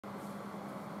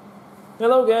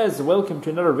Hello guys, welcome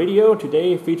to another video,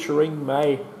 today featuring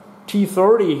my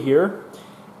T30 here.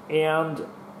 And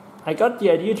I got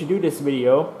the idea to do this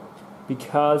video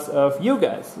because of you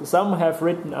guys. Some have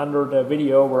written under the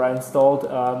video where I installed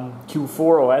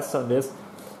Q4 OS on this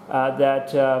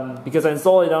because I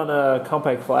installed it on a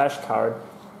compact flash card,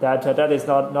 that is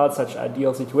not such an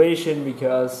ideal situation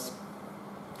because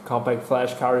compact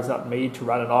flash card is not made to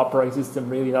run an operating system,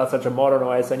 really not such a modern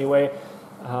OS anyway.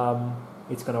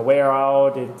 It's gonna wear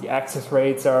out, the access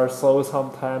rates are slow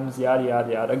sometimes, yada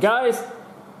yada yada. Guys,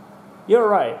 you're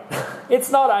right, it's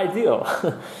not ideal.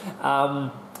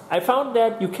 I found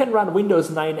that you can run Windows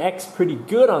 9X pretty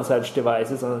good on such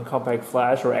devices, on compact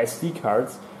flash or SD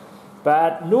cards,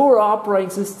 but newer operating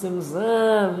systems,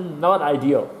 not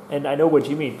ideal. And I know what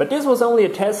you mean, but this was only a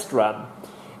test run.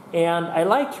 And I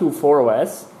like Q4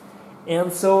 OS,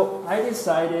 and so I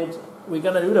decided we're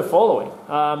gonna do the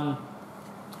following.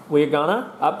 We're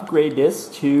gonna upgrade this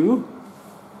to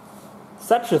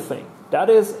such a thing. That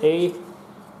is a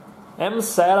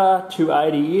mSATA to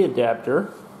IDE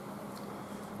adapter.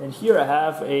 And here I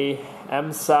have a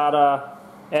mSATA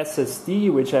SSD,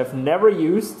 which I've never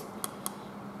used,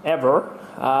 ever.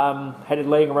 Had it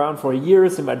laying around for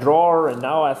years in my drawer, and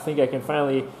now I think I can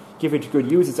finally give it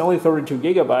good use. It's only 32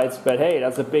 gigabytes, but hey,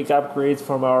 that's a big upgrade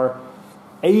from our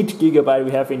 8 gigabyte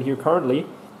we have in here currently.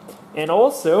 And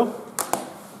also,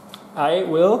 I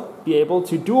will be able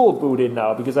to dual boot it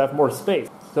now because I have more space.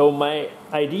 So my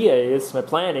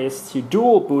plan is to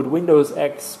dual boot Windows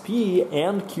XP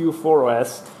and Q4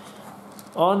 OS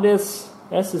on this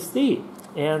SSD.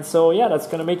 And so yeah, that's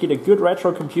gonna make it a good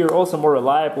retro computer, also more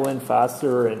reliable and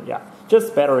faster, and yeah,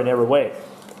 just better in every way.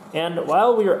 And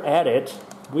while we're at it,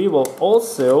 we will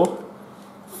also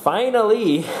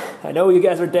finally, I know you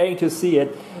guys are dying to see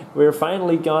it, we're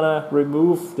finally gonna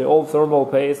remove the old thermal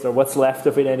paste, or what's left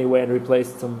of it anyway, and replace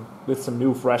it with some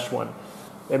new fresh one.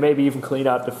 And maybe even clean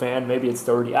out the fan, maybe it's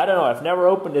dirty. I don't know, I've never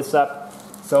opened this up,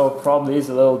 so probably is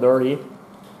a little dirty.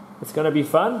 It's gonna be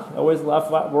fun. I always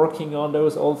love working on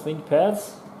those old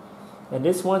ThinkPads. And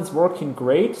this one's working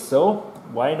great, so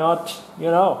why not,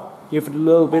 give it a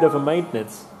little bit of a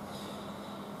maintenance.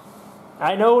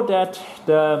 I know that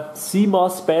the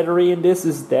CMOS battery in this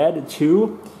is dead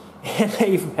too. And I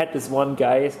even had this one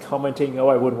guy commenting, oh,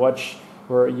 I would watch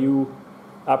where you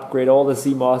upgrade all the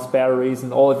CMOS batteries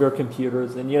in all of your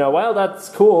computers. And well, that's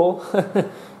cool.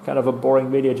 Kind of a boring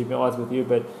video to be honest with you,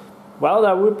 but well,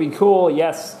 that would be cool,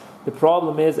 yes. The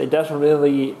problem is I don't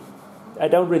really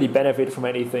benefit from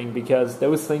anything because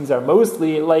those things are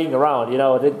mostly laying around,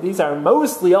 these are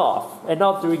mostly off and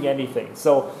not doing anything.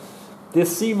 So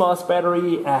this CMOS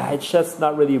battery, it's just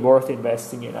not really worth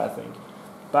investing in, I think.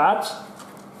 But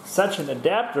such an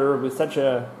adapter with such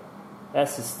a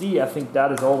SSD, I think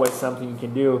that is always something you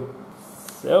can do.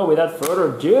 So without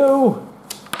further ado,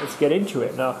 let's get into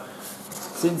it. Now,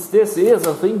 since this is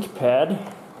a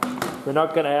ThinkPad, we're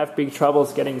not going to have big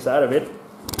troubles getting inside of it.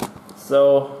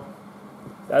 So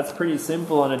that's pretty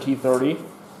simple on a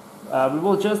T30. We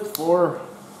will just, for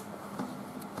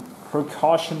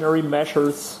precautionary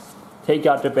measures, take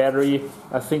out the battery.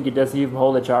 I think it doesn't even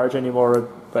hold a charge anymore,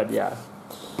 but yeah.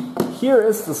 Here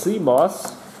is the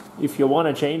CMOS. If you want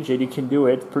to change it, you can do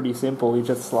it. Pretty simple. You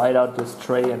just slide out this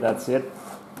tray and that's it.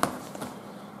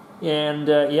 And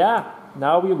yeah,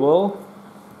 now we will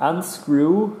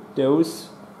unscrew those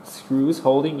screws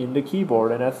holding in the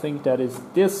keyboard. And I think that is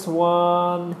this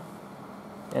one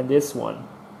and this one.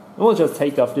 And we'll just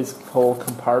take off this whole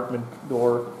compartment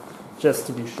door just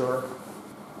to be sure.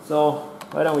 So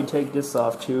why don't we take this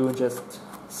off too and just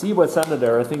see what's under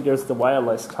there. I think there's the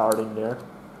wireless card in there.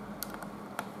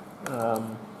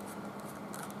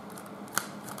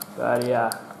 But yeah,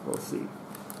 we'll see.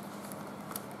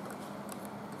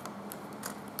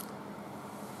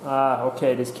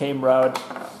 Okay, this came right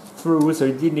through, so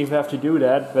you didn't even have to do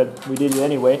that, but we did it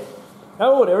anyway.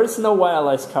 Oh, there is no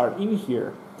wireless card in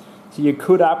here. So you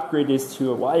could upgrade this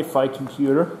to a Wi-Fi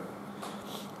computer,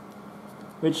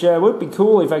 which would be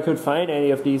cool if I could find any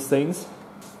of these things.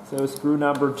 So screw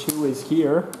number 2 is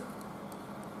here.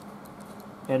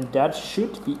 And that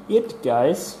should be it,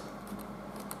 guys.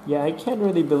 Yeah, I can't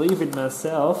really believe it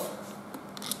myself.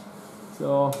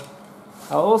 So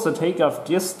I'll also take off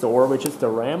this door, which is the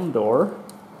RAM door.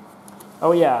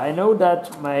 Oh yeah, I know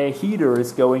that my heater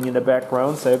is going in the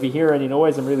background, so if you hear any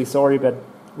noise, I'm really sorry, but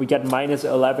we got minus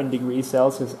 11 degrees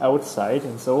Celsius outside,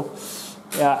 and so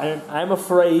yeah, and I'm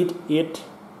afraid it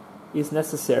is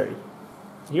necessary.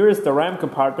 Here is the RAM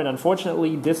compartment.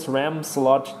 Unfortunately, this RAM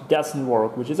slot doesn't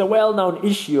work, which is a well-known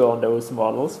issue on those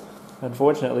models,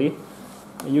 unfortunately.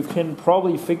 You can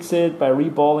probably fix it by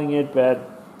reballing it, but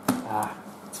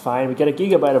It's fine. We got a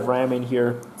gigabyte of RAM in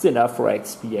here. It's enough for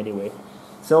XP anyway.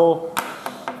 So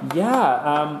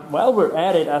yeah, while we're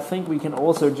at it, I think we can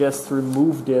also just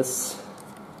remove this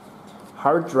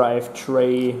hard drive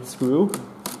tray screw,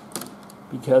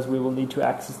 because we will need to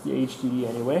access the HDD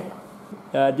anyway.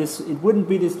 It wouldn't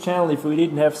be this channel if we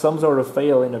didn't have some sort of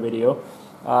fail in the video.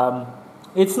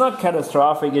 It's not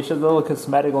catastrophic, it's just a little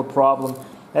cosmetical problem.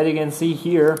 As you can see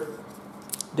here,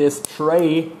 this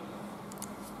tray,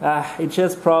 it's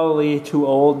just probably too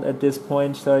old at this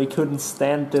point, so it couldn't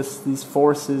stand these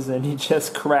forces, and it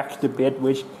just cracked a bit,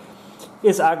 which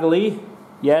is ugly,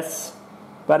 yes,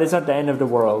 but it's not the end of the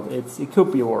world. It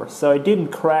could be worse. So it didn't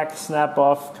crack, snap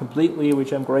off completely,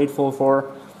 which I'm grateful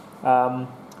for.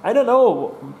 I don't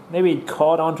know, maybe it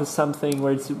caught onto something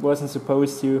where it wasn't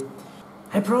supposed to.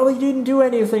 I probably didn't do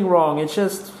anything wrong, it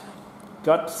just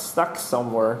got stuck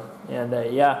somewhere, and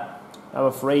yeah, I'm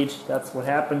afraid that's what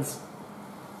happens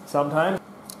sometimes.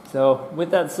 So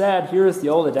with that said, here's the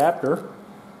old adapter,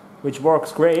 which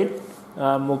works great.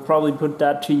 We'll probably put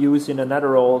that to use in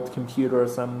another old computer or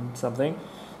something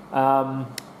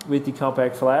with the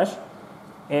compact flash.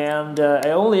 And I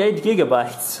only 8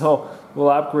 gigabytes, so we'll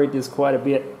upgrade this quite a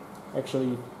bit.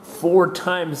 Actually 4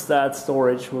 times that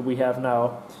storage what we have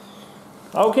now.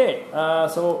 Okay,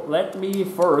 so let me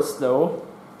first though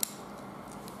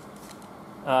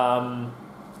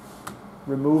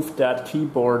remove that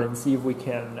keyboard and see if we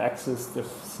can access the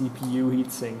CPU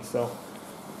heatsink. So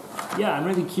yeah, I'm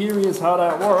really curious how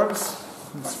that works.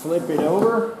 Let's flip it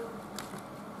over.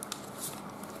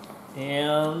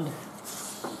 And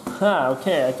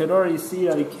okay, I could already see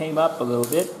that it came up a little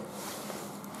bit.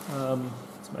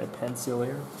 It's my pencil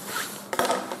here.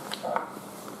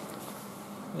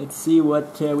 Let's see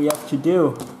what we have to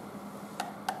do.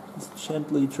 Just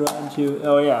gently trying to...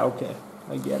 Oh yeah, okay,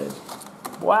 I get it.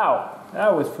 Wow,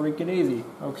 that was freaking easy.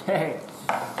 Okay,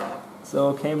 so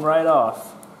it came right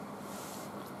off.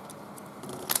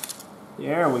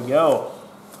 There we go.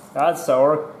 That's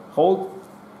our whole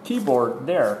keyboard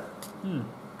there.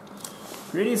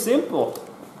 Pretty simple.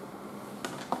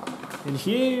 And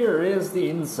here is the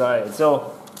inside.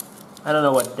 So I don't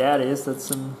know what that is. That's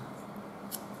some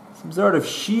sort of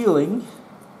shielding.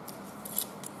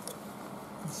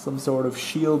 Some sort of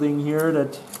shielding here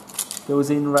that goes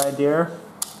in right there.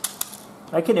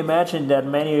 I can imagine that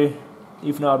many,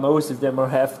 if not most of them,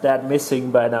 have that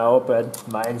missing by now, but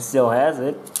mine still has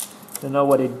it. Don't know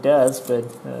what it does, but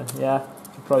yeah,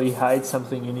 could probably hide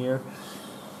something in here.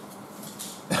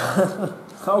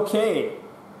 Okay,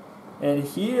 and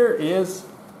here is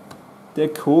the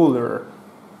cooler.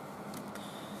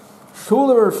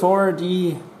 Cooler for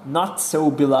the not so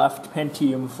beloved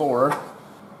Pentium 4.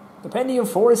 The Pentium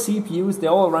 4 CPUs, they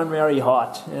all run very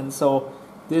hot, and so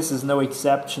this is no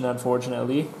exception,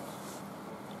 unfortunately.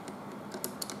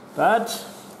 But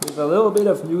with a little bit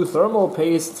of new thermal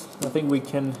paste, I think we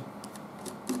can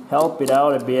help it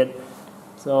out a bit.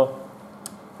 So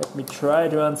let me try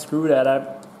to unscrew that. I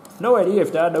have no idea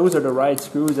if those are the right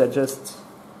screws. I just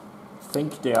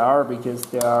think they are because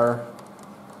they are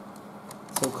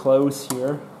so close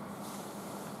here.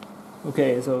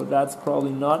 Okay, so that's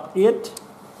probably not it.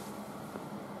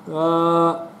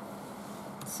 Let's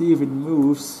see if it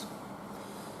moves.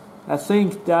 I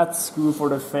think that screw for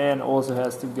the fan also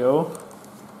has to go.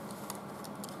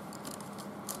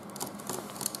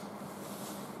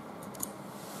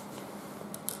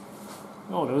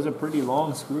 Oh, those are pretty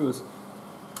long screws.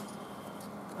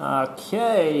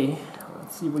 Okay,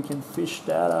 let's see if we can fish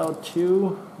that out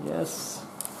too. Yes,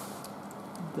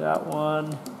 that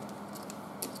one.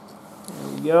 There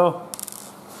we go.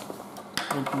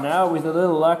 And now with a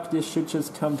little luck, this should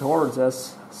just come towards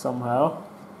us somehow.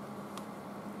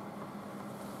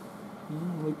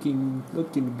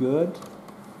 Looking good.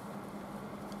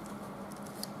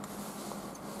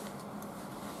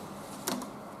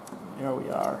 There we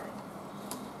are.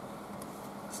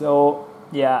 So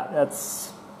yeah,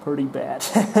 that's pretty bad.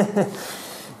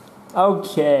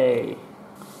 Okay,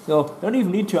 so don't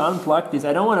even need to unplug this.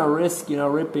 I don't want to risk,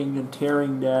 ripping and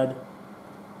tearing that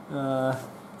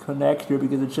connector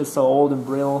because it's just so old and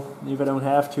brittle. If I don't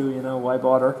have to, why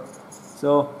bother?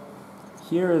 So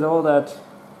here is all that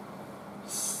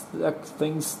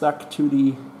thing stuck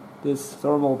to this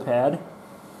thermal pad.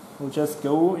 We'll just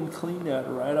go and clean that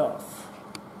right off.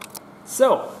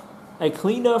 So I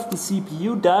cleaned off the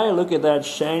CPU die. Look at that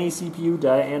shiny CPU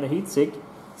die and a heatsink.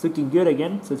 It's looking good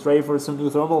again, so it's ready for some new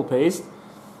thermal paste.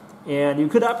 And you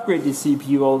could upgrade the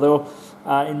CPU, although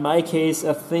in my case,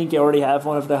 I think I already have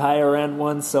one of the higher end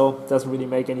ones, so it doesn't really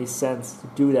make any sense to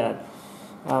do that.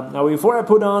 Now before I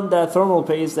put on that thermal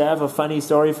paste, I have a funny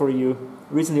story for you.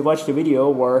 I recently watched a video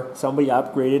where somebody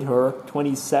upgraded her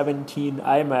 2017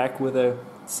 iMac with a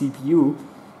CPU,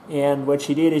 and what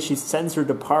she did is she censored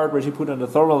the part where she put on the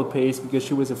thermal paste because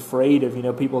she was afraid of, you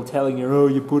know, people telling her, oh,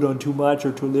 you put on too much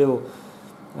or too little.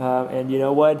 And you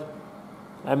know what?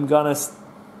 I'm gonna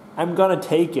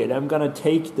take it. I'm gonna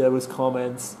take those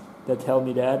comments that tell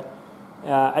me that.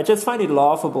 I just find it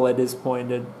laughable at this point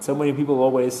that so many people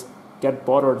always get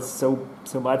bothered so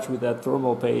much with that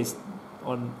thermal paste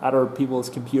on other people's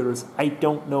computers. I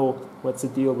don't know what's the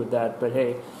deal with that, but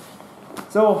hey.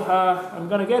 So I'm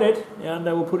gonna get it and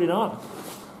I will put it on.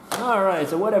 Alright,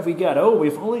 so what have we got? Oh,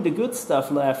 we've only the good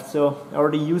stuff left. So I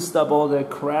already used up all the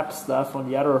crap stuff on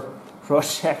the other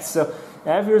projects. So I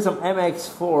have here some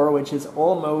MX4, which is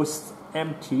almost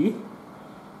empty.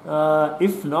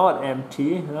 If not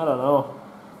empty, I don't know.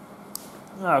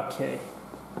 Okay.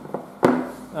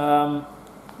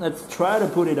 Let's try to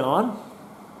put it on.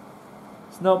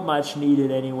 It's not much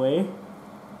needed anyway.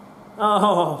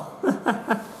 Oh,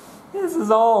 this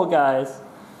is all, guys.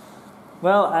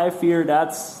 Well, I fear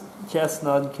that's just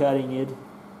not cutting it.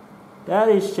 That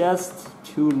is just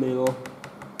too little.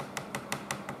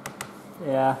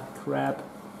 Yeah, crap.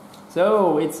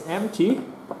 So it's empty,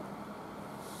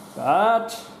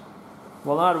 but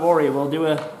well, not worry. We'll do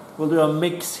a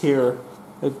mix here,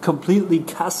 a completely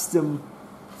custom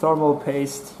thermal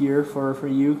paste here for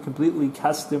you, completely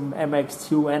custom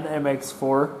MX2 and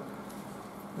MX4.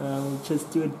 We'll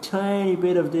just do a tiny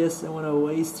bit of this. I don't want to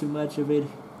waste too much of it.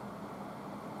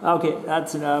 Okay,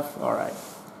 that's enough. All right.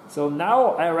 So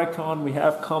now I reckon we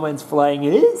have comments flying.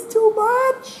 It is too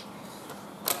much.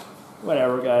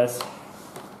 Whatever, guys.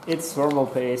 It's thermal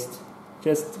paste.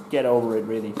 Just get over it,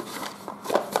 really.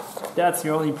 That's the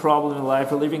only problem in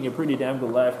life. We're living a pretty damn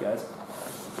good life, guys.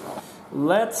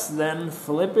 Let's then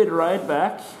flip it right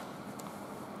back.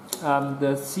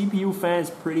 The CPU fan is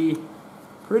pretty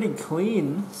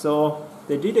clean, so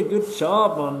they did a good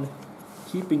job on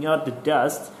keeping out the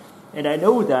dust. And I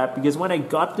know that because when I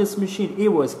got this machine, it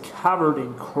was covered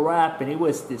in crap and it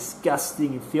was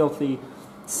disgusting and filthy,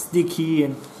 sticky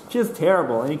and just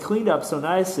terrible. And it cleaned up so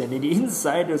nice, and in the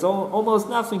inside there's almost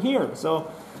nothing here. So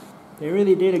they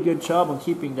really did a good job on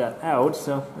keeping that out.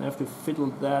 So I have to fiddle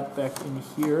that back in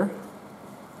here.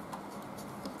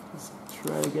 Just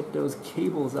try to get those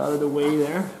cables out of the way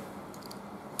there.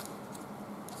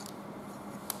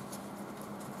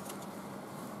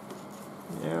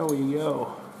 There we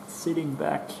go. Sitting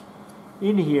back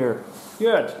in here.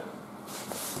 Good.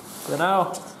 So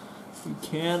now we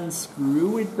can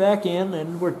screw it back in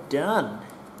and we're done.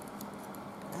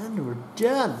 And we're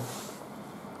done.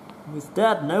 With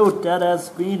that note, that has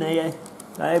been a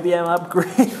IBM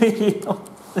upgrade video.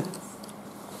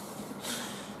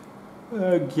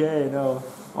 Okay, no.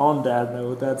 On that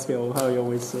note, that's how he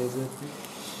always says it.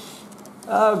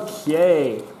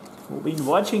 Okay. We've been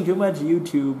watching too much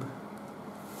YouTube.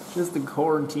 Just the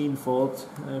quarantine fault,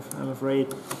 I'm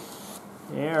afraid.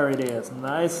 There it is.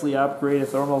 Nicely upgraded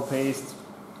thermal paste.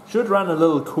 Should run a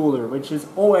little cooler, which is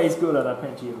always good on a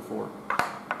Pentium 4.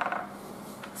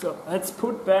 So let's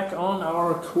put back on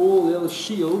our cool little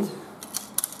shield.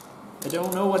 I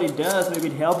don't know what it does. Maybe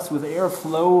it helps with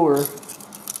airflow or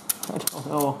I don't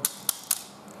know.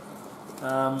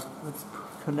 Let's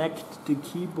connect the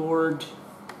keyboard.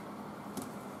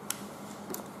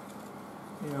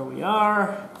 There we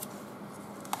are.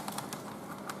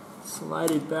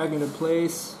 Slide it back into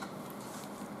place.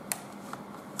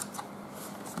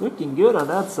 It's looking good on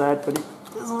that side, but it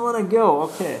doesn't want to go.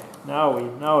 Okay, now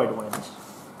it went.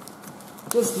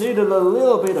 Just needed a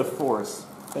little bit of force,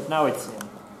 but now it's in.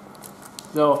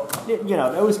 So you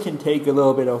know, those can take a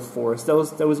little bit of force.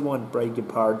 Those won't break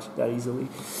apart that easily.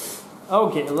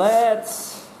 Okay,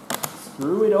 let's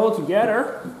screw it all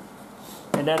together.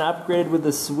 And then upgrade with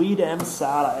the sweet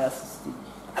mSATA SSD.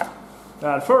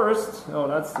 But first, oh,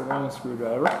 that's the wrong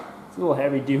screwdriver. It's a little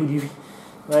heavy duty.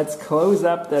 Let's close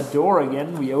up that door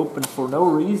again. We opened for no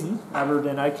reason other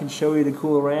than I can show you the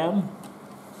cool RAM.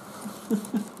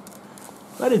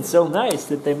 But it's so nice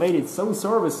that they made it so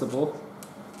serviceable.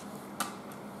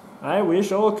 I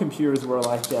wish all computers were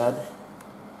like that.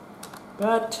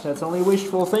 But that's only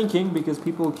wishful thinking because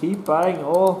people keep buying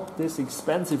all this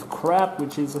expensive crap,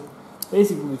 which is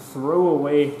basically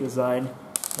throwaway design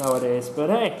nowadays. But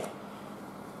hey,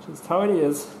 just how it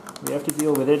is. We have to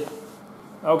deal with it.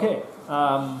 Okay,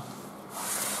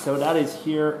 so that is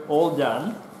here all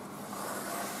done.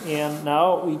 And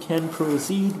now we can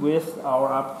proceed with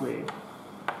our upgrade.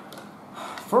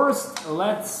 First,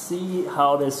 let's see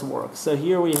how this works. So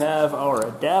here we have our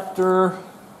adapter.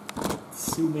 Let's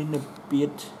zoom in a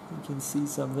bit, you can see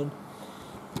something.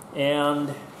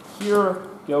 And here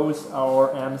goes our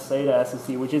mSATA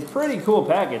SSD, which is a pretty cool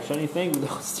package. Anything with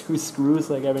those two screws,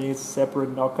 like having a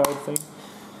separate knockout thing,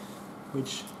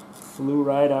 which flew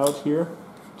right out here.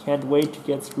 Can't wait to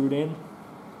get screwed in.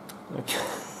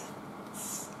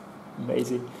 It's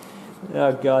amazing.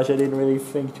 Oh gosh, I didn't really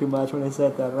think too much when I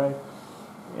said that, right?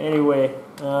 Anyway,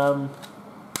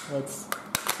 let's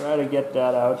try to get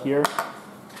that out here.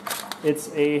 It's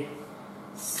a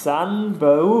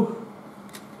Sunbow.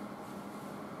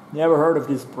 Never heard of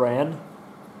this brand.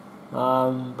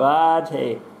 But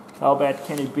hey, how bad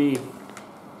can it be?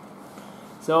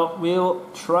 So we'll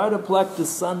try to plug the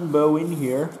Sunbow in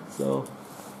here. So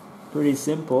pretty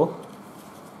simple.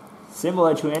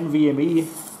 Similar to NVMe.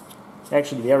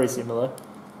 Actually very similar.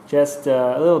 Just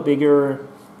a little bigger,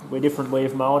 a different way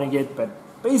of mounting it, but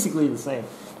basically the same.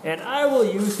 And I will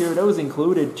use here those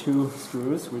included 2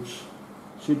 screws, which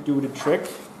should do the trick.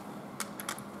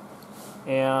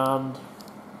 And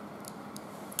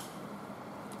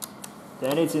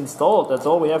then it's installed. That's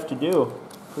all we have to do.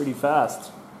 Pretty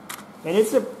fast. And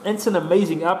it's an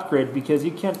amazing upgrade because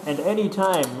you can at any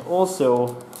time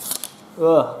also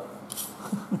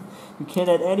you can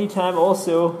at any time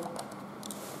also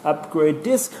upgrade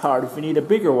this card if you need a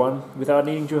bigger one without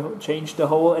needing to change the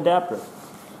whole adapter.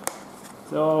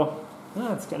 So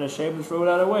it's kind of shame to throw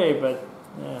that away, but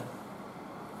yeah.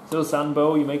 So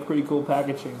Sunbow, you make pretty cool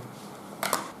packaging.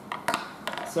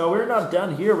 So we're not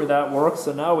done here with that work,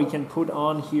 so now we can put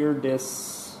on here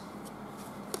this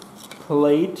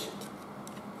plate,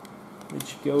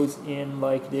 which goes in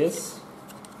like this.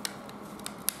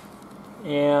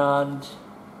 And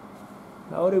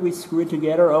how do we screw it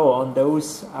together? Oh, on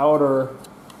those outer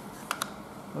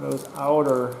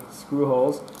screw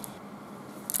holes.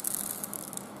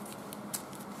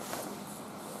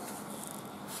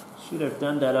 Should have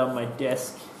done that on my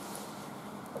desk,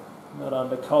 not on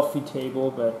the coffee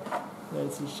table, but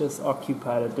it's just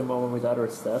occupied at the moment with other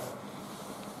stuff.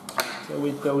 So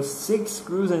with those 6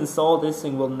 screws installed, this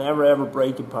thing will never ever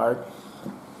break apart.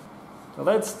 So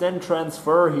let's then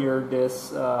transfer here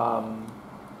this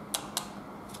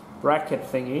bracket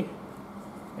thingy.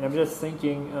 And I'm just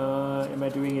thinking, am I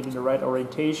doing it in the right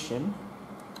orientation?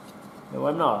 No,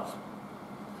 I'm not.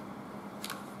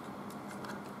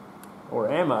 Or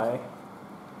am I?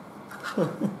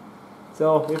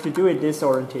 So we have to do it this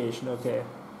orientation, okay.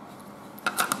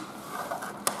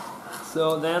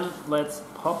 So then let's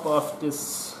pop off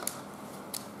this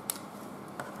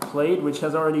plate, which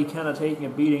has already kind of taken a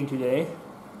beating today,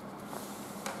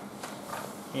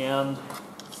 and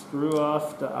screw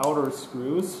off the outer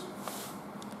screws.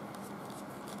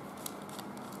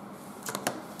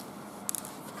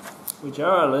 Which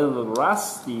are a little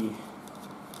rusty.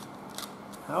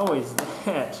 How is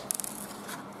that?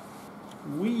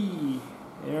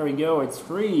 There we go, it's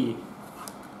free.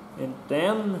 And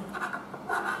then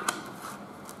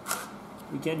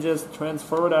we can just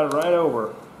transfer that right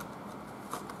over.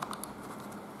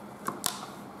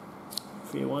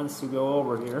 If he wants to go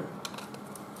over here.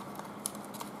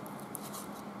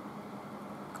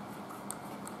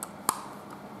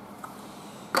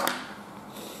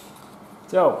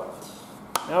 So,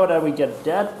 now that we get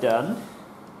that done,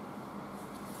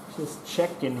 just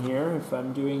check in here if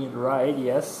I'm doing it right.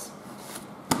 Yes,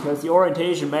 because the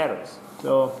orientation matters.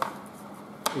 So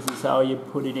this is how you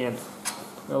put it in.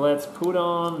 So let's put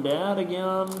on that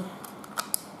again.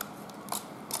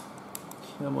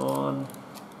 Come on.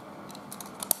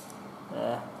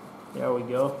 There we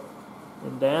go.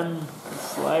 And then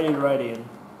slide it right in.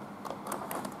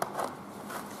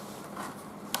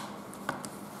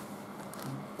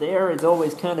 There, it's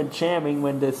always kind of jamming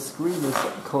when the screen is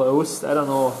closed. I don't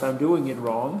know if I'm doing it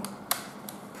wrong.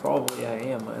 Probably I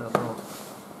am, I don't know.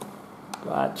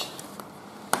 But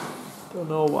don't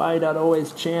know why that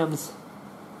always jams.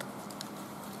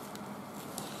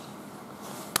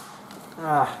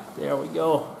 There we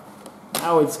go.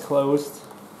 Now it's closed.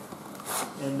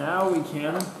 And now we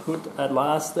can put at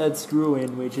last that screw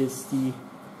in, which is the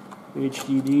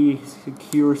HDD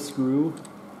secure screw.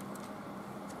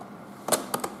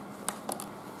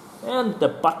 And the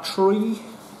battery.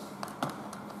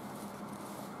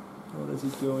 How does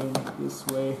it go in? This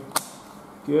way.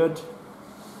 Good.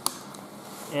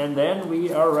 And then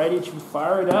we are ready to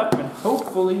fire it up, and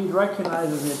hopefully it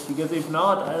recognizes it, because if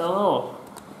not, I don't know.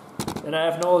 Then I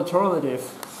have no alternative.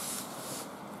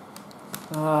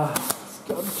 It's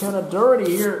gotten kind of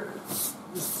dirty here.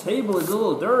 This table is a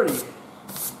little dirty.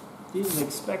 Didn't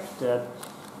expect that.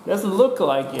 Doesn't look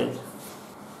like it.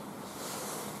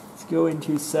 Let's go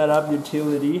into setup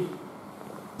utility.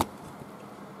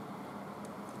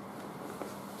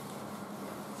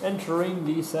 entering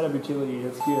the setup utility.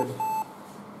 That's good.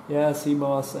 Yeah,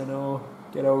 CMOS, I know.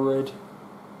 Get over it.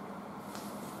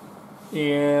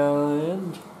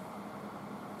 And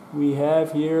we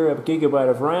have here a gigabyte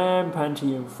of RAM,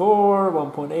 Pentium 4,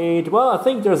 1.8. Well, I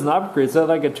think there's an upgrade. Is that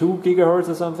like a 2 gigahertz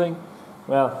or something?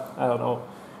 Well, I don't know.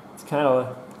 It's kind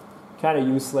of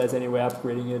useless anyway,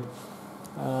 upgrading it.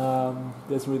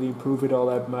 Doesn't really improve it all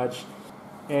that much.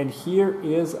 And here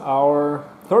is our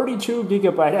 32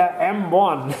 gigabyte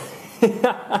M1.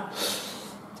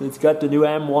 So it's got the new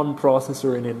M1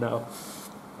 processor in it now.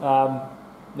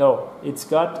 No, it's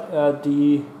got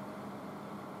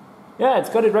it's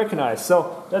got it recognized.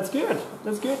 So that's good.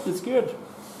 That's good. That's good.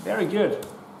 Very good.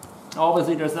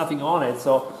 Obviously, there's nothing on it,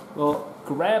 so we'll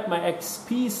grab my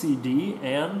XP CD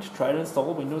and try to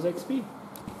install Windows XP.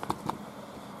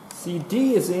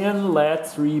 CD is in.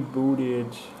 Let's reboot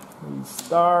it.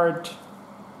 Restart.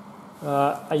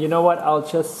 You know what? I'll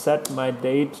just set my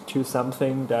date to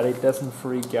something that it doesn't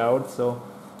freak out. So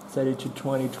set it to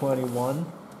 2021.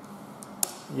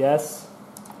 Yes.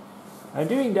 I'm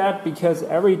doing that because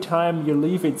every time you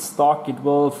leave it stock, it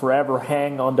will forever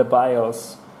hang on the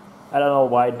BIOS. I don't know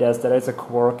why it does that. It's a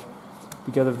quirk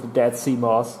because of the dead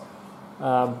CMOS.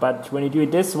 But when you do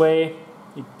it this way,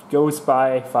 it goes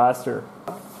by faster.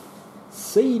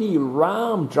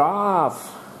 CD-ROM job.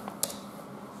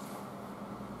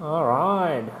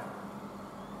 Alright.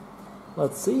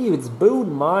 Let's see if it's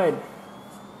booting mine.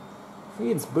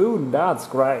 See, it's booting. That's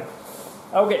great.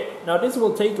 Okay, now this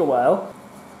will take a while.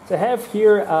 So I have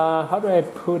here, how do I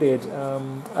put it,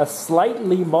 a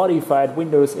slightly modified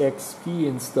Windows XP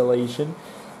installation.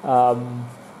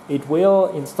 It will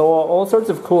install all sorts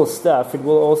of cool stuff. It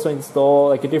will also install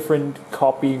like a different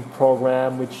copying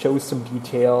program which shows some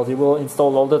details. It will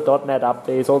install all the .NET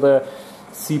updates, all the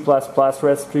C++ REST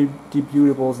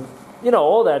executables, you know,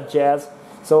 all that jazz.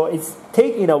 So it's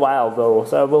taking a while though.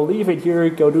 So I will leave it here,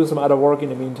 go do some other work in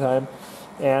the meantime.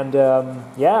 And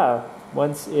yeah,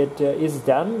 once it is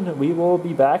done, we will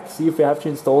be back, see if we have to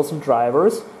install some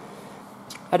drivers.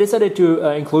 I decided to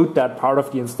include that part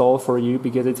of the install for you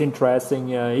because it's interesting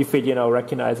if it, you know,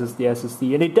 recognizes the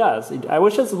SSD, and it does. I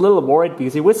was just a little worried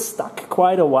because it was stuck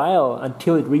quite a while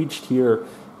until it reached here,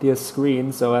 this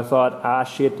screen. So I thought, ah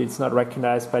shit, it's not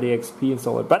recognized by the XP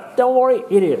installer. But don't worry,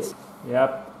 it is.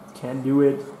 Yep, can do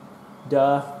it.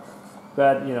 Duh.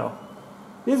 But you know,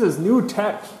 this is new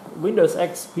tech. Windows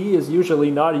XP is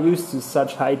usually not used to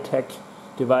such high-tech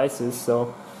devices,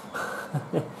 so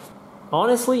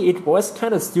honestly, it was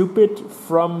kind of stupid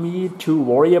from me to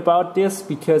worry about this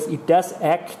because it does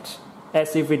act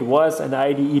as if it was an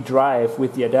IDE drive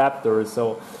with the adapter,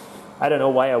 so I don't know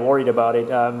why I worried about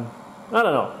it. I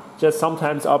don't know, just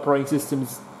sometimes operating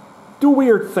systems do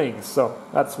weird things, so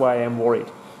that's why I'm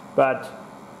worried. But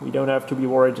we don't have to be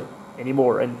worried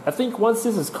anymore, and I think once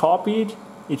this is copied,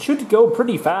 it should go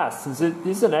pretty fast since it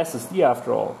is an SSD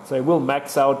after all, so it will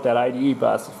max out that IDE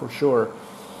bus for sure.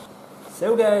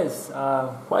 So guys,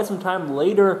 quite some time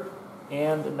later,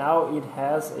 and now it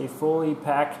has a fully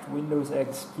packed Windows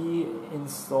XP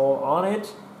install on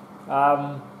it.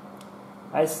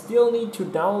 I still need to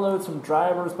download some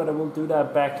drivers, but I will do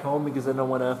that back home because I don't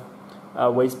want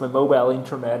to waste my mobile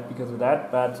internet because of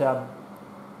that. But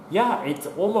yeah, it's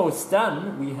almost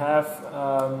done. We have,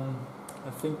 I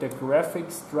think, the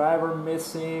graphics driver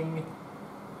missing,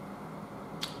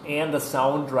 and the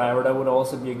sound driver. That would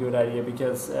also be a good idea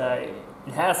because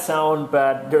it has sound,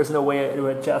 but there's no way to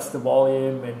adjust the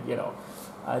volume, and you know,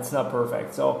 it's not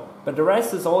perfect. So, but the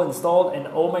rest is all installed, and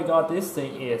oh my god, this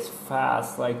thing is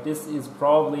fast. Like, this is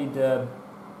probably the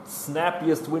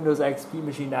snappiest Windows XP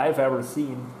machine I've ever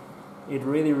seen. It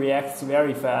really reacts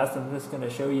very fast. I'm just going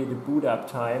to show you the boot up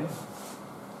time,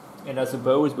 and I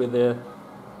suppose with the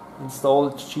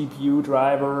installed GPU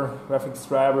driver, graphics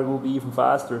driver, it will be even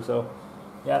faster. So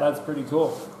yeah, that's pretty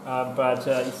cool.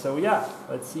 So yeah,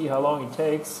 let's see how long it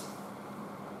takes.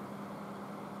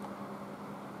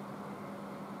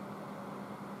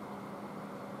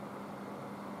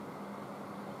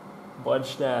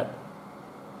 Watch that.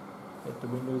 Hit the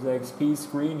Windows XP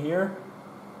screen here.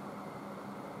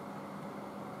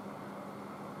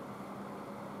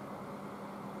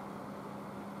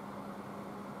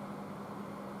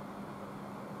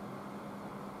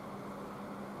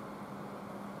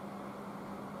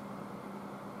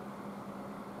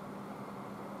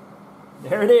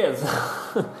 There it is.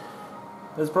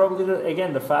 That's probably,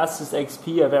 again, the fastest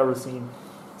XP I've ever seen.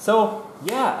 So,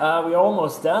 yeah, we're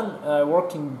almost done.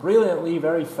 Working brilliantly,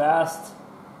 very fast.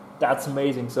 That's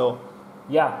amazing. So,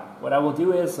 yeah, what I will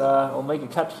do is I'll make a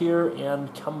cut here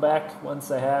and come back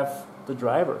once I have the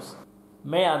drivers.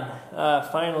 Man,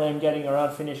 finally I'm getting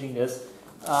around finishing this.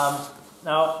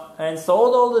 Now, I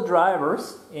installed all the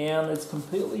drivers and it's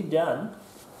completely done.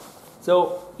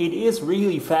 So it is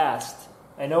really fast.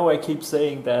 I know I keep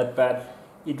saying that, but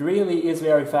it really is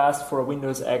very fast for a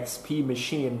Windows XP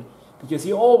machine. Because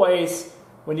you always,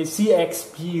 when you see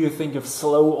XP, you think of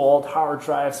slow old hard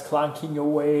drives clunking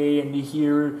away, and you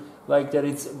hear like that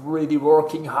it's really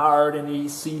working hard, and you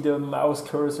see the mouse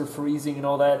cursor freezing and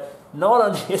all that. Not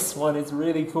on this one, it's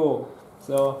really cool.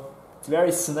 So it's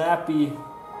very snappy,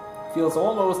 feels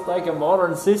almost like a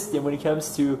modern system when it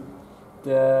comes to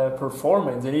the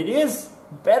performance, and it is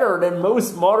better than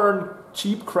most modern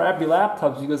cheap crappy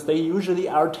laptops, because they usually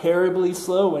are terribly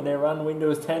slow when they run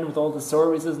Windows 10 with all the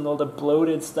services and all the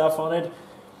bloated stuff on it.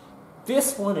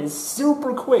 This one is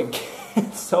super quick,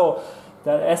 so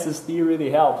that SSD really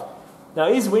helped. Now,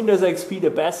 is Windows XP the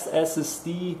best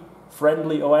SSD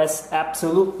friendly OS?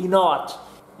 Absolutely not.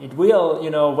 It will,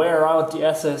 wear out the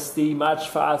SSD much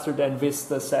faster than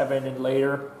Vista 7 and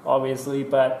later, obviously,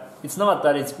 but it's not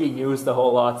that it's being used a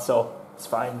whole lot, so it's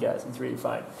fine, guys. It's really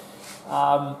fine.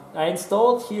 I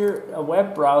installed here a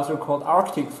web browser called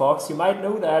Arctic Fox. You might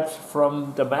know that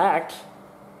from the Mac,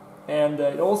 and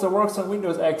it also works on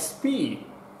Windows XP.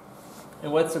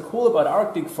 And what's so cool about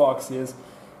Arctic Fox is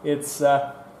it's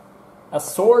a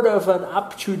sort of an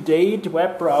up-to-date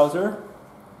web browser.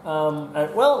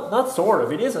 And, well, not sort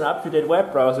of. It is an up-to-date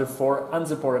web browser for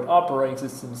unsupported operating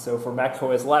systems. So for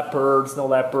macOS Leopard, Snow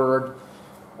Leopard,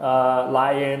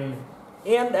 Lion,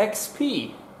 and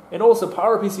XP. And also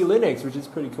PowerPC Linux, which is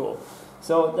pretty cool.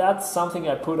 So that's something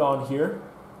I put on here.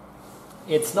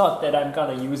 It's not that I'm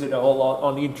gonna use it a whole lot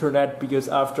on the internet, because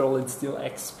after all it's still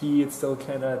XP, it's still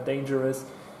kind of dangerous.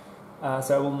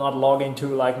 So I will not log into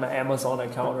like my Amazon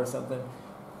account or something.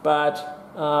 But,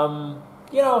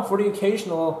 for the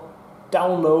occasional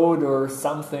download or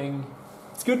something,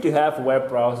 it's good to have a web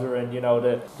browser, and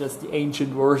just the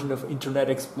ancient version of Internet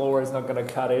Explorer is not gonna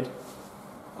cut it,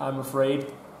 I'm afraid.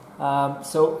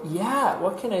 So yeah,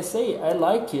 what can I say? I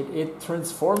like it. It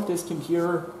transformed this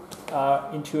computer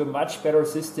into a much better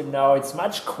system now. It's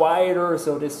much quieter,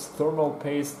 so this thermal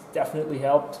paste definitely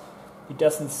helped. It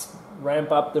doesn't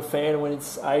ramp up the fan when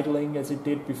it's idling as it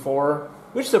did before,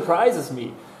 which surprises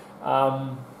me.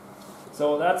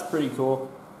 So that's pretty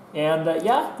cool. And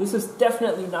yeah, this is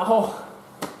definitely now,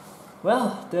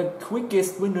 well, the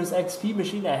quickest Windows XP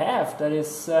machine I have.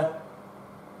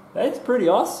 That's pretty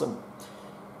awesome.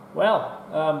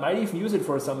 Well, might even use it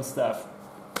for some stuff.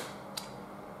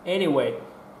 Anyway,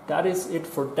 that is it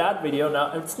for that video.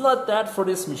 Now, it's not that for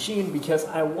this machine, because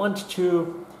I want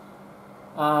to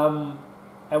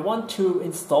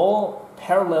install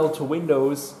parallel to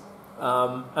Windows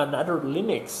another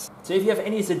Linux. So if you have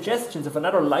any suggestions of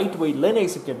another lightweight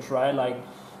Linux you can try, like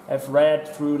I've read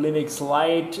through Linux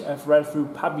Lite, I've read through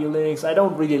Puppy Linux. I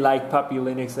don't really like Puppy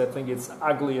Linux, I think it's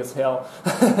ugly as hell.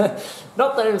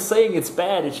 Not that I'm saying it's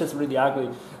bad, it's just really ugly.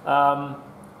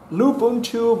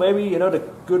 Lubuntu, maybe, the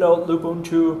good old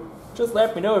Lubuntu. Just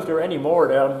let me know if there are any more.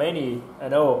 There are many, I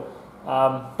know.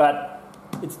 But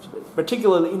it's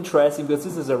particularly interesting because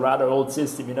this is a rather old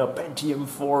system, Pentium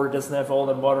 4 doesn't have all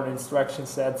the modern instruction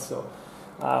sets. So,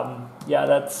 yeah,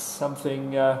 that's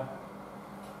something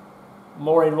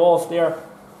more involved there.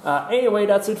 Anyway,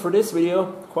 that's it for this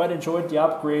video. Quite enjoyed the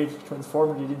upgrade,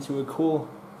 transformed it into a cool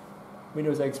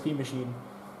Windows XP machine.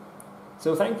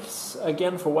 So thanks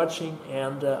again for watching,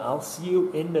 and I'll see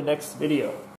you in the next video.